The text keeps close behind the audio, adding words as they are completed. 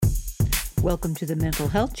Welcome to the Mental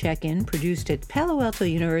Health Check-In, produced at Palo Alto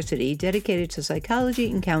University, dedicated to psychology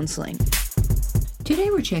and counseling. Today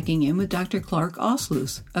we're checking in with Dr. Clark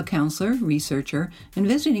Ausloss, a counselor, researcher, and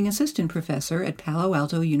visiting assistant professor at Palo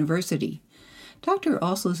Alto University. Dr.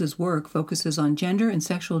 Ausloss's work focuses on gender and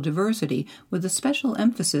sexual diversity with a special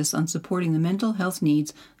emphasis on supporting the mental health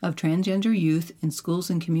needs of transgender youth in schools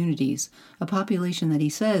and communities, a population that he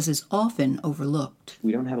says is often overlooked.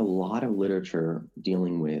 We don't have a lot of literature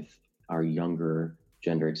dealing with our younger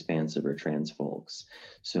gender expansive or trans folks.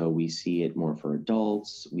 So we see it more for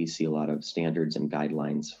adults. We see a lot of standards and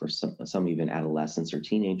guidelines for some even adolescents or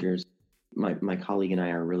teenagers. My colleague and I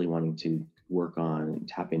are really wanting to work on and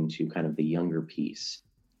tap into kind of the younger piece.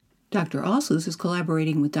 Dr. Ausloss is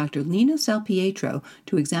collaborating with Dr. Lena Salpietro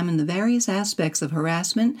to examine the various aspects of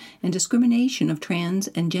harassment and discrimination of trans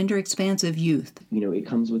and gender-expansive youth. It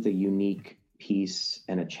comes with a unique piece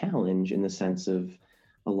and a challenge in the sense of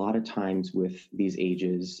a lot of times with these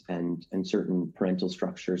ages and certain parental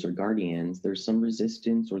structures or guardians, there's some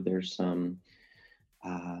resistance or there's some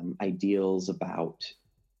ideals about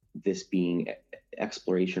this being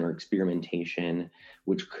exploration or experimentation,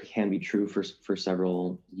 which can be true for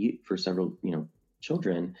several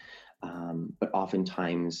children, but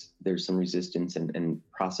oftentimes there's some resistance and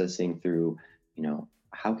processing through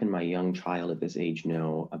how can my young child at this age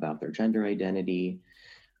know about their gender identity?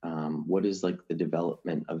 What is like the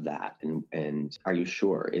development of that, and are you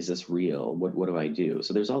sure, is this real? What do I do?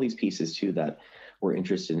 So there's all these pieces too that we're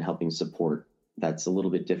interested in helping support. That's a little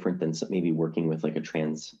bit different than maybe working with like a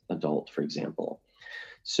trans adult, for example.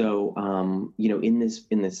 So, in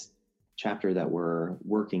this chapter that we're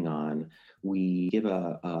working on, we give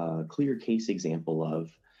a clear case example of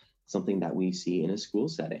something that we see in a school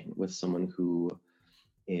setting with someone who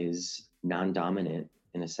is non-dominant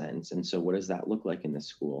in a sense. And so what does that look like in the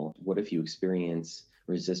school? What if you experience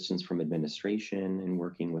resistance from administration in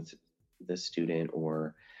working with the student?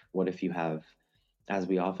 Or what if you have, as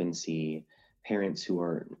we often see, parents who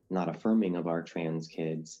are not affirming of our trans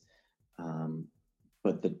kids,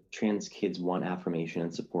 but the trans kids want affirmation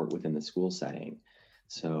and support within the school setting.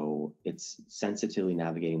 So it's sensitively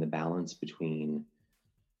navigating the balance between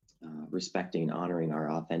respecting and honoring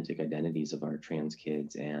our authentic identities of our trans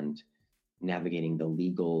kids and navigating the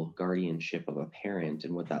legal guardianship of a parent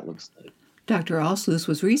and what that looks like. Dr. Ausloss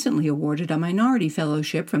was recently awarded a minority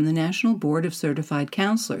fellowship from the National Board of Certified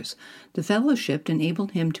Counselors. The fellowship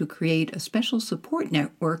enabled him to create a special support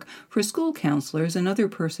network for school counselors and other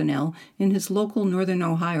personnel in his local Northern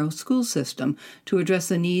Ohio school system to address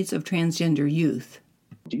the needs of transgender youth.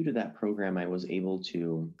 Due to that program, I was able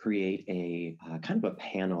to create a kind of a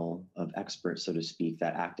panel of experts, so to speak,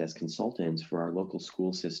 that act as consultants for our local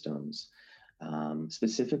school systems.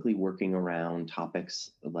 Specifically working around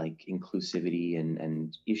topics like inclusivity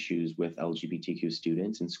and issues with LGBTQ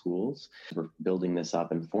students in schools. We're building this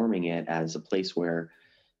up and forming it as a place where,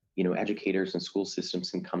 educators and school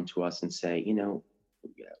systems can come to us and say,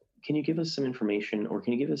 can you give us some information or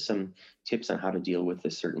can you give us some tips on how to deal with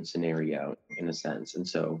this certain scenario in a sense? And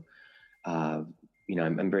so, I'm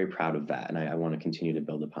very proud of that, and I want to continue to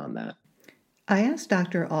build upon that. I asked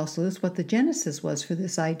Dr. Ausloss what the genesis was for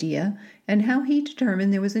this idea and how he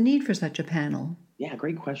determined there was a need for such a panel. Yeah,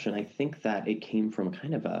 great question. I think that it came from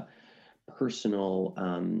kind of a personal,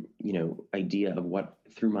 idea of what,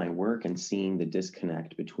 through my work and seeing the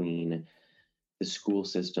disconnect between the school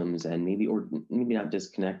systems and maybe not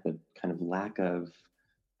disconnect, but kind of lack of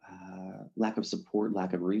support,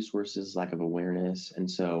 lack of resources, lack of awareness. And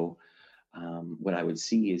so what I would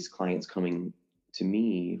see is clients coming to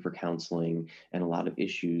me for counseling, and a lot of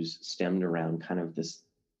issues stemmed around kind of this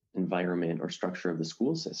environment or structure of the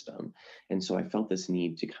school system. And so I felt this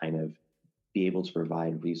need to kind of be able to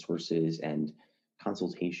provide resources and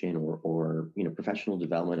consultation or professional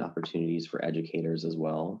development opportunities for educators as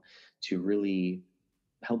well to really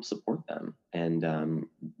help support them. And,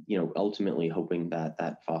 ultimately hoping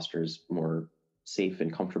that fosters more safe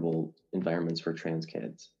and comfortable environments for trans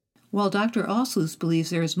kids. While Dr. Ausloss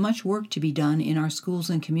believes there is much work to be done in our schools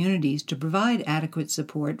and communities to provide adequate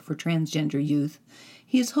support for transgender youth,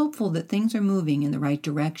 he is hopeful that things are moving in the right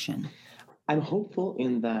direction. I'm hopeful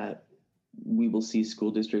in that we will see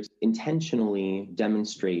school districts intentionally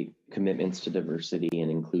demonstrate commitments to diversity and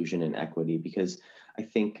inclusion and equity, because I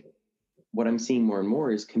think what I'm seeing more and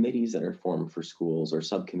more is committees that are formed for schools or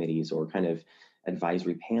subcommittees or kind of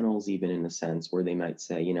advisory panels, even in a sense where they might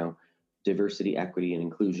say, diversity, equity, and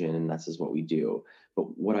inclusion, and this is what we do. But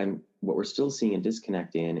what we're still seeing a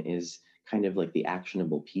disconnect in is kind of like the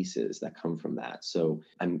actionable pieces that come from that. So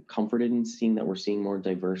I'm comforted in seeing that we're seeing more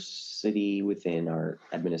diversity within our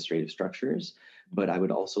administrative structures, But I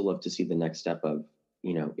would also love to see the next step of,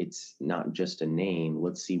 it's not just a name.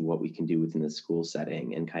 Let's see what we can do within the school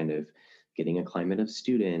setting and kind of getting a climate of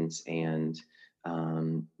students and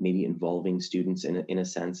maybe involving students in a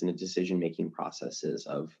sense in a decision-making processes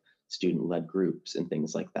of student-led groups and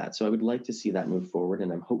things like that. So I would like to see that move forward,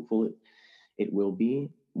 and I'm hopeful it will be.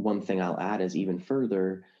 One thing I'll add is even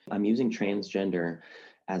further, I'm using transgender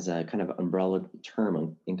as a kind of umbrella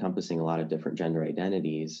term encompassing a lot of different gender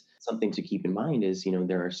identities. Something to keep in mind is,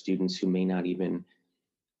 there are students who may not even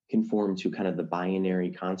conform to kind of the binary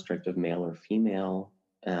construct of male or female.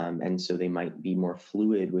 And so they might be more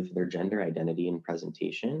fluid with their gender identity and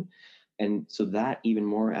presentation. And so that even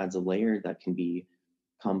more adds a layer that can be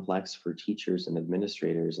complex for teachers and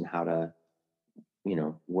administrators and how to,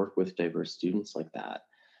 work with diverse students like that.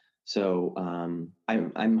 So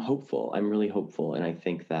I'm hopeful. I'm really hopeful. And I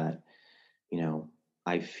think that,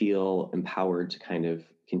 I feel empowered to kind of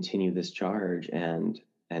continue this charge and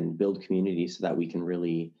build community so that we can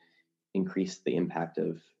really increase the impact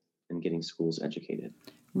of and getting schools educated.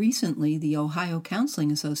 Recently, the Ohio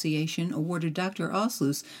Counseling Association awarded Dr.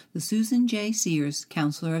 Ausloss the Susan J. Sears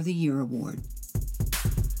Counselor of the Year Award.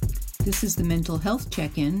 This is the Mental Health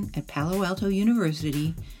Check-In at Palo Alto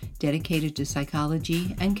University, dedicated to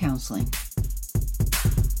psychology and counseling.